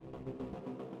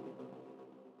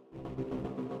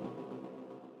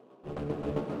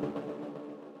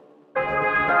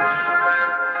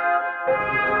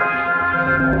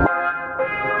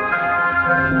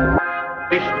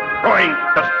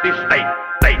the state,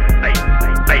 state, state,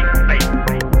 state, state,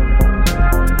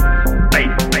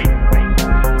 state, state,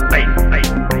 state, state,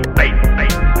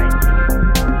 state,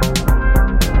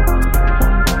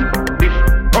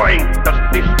 destroying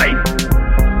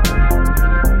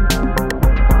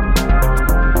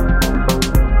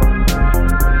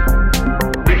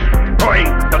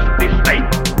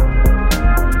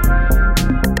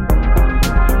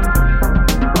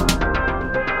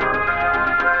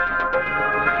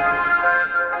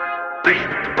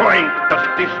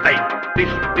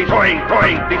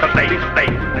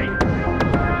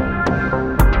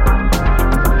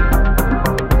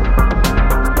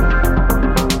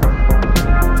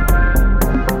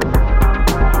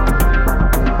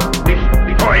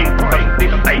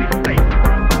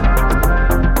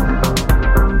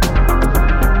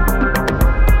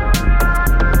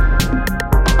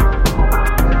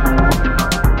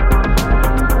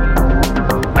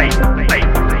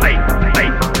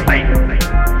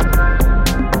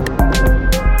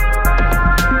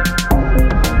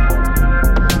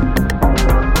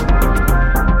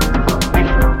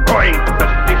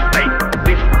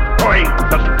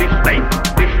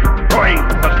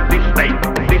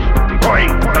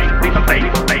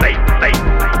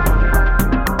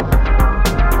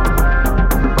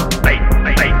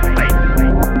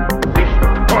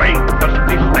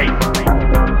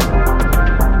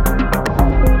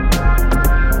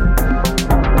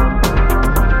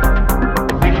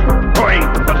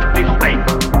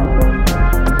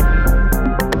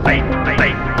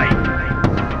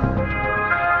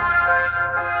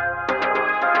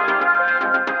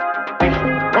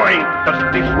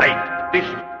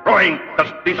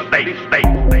the state. Destroying the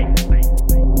state.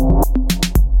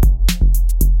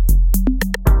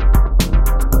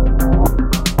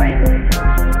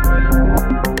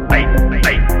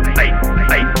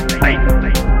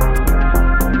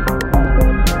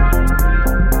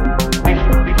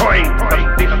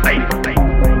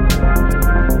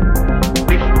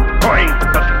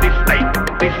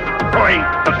 Destroying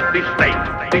the state.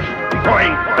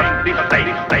 Destroying the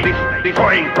state.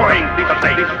 Destroying the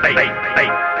state. Destroying the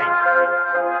state.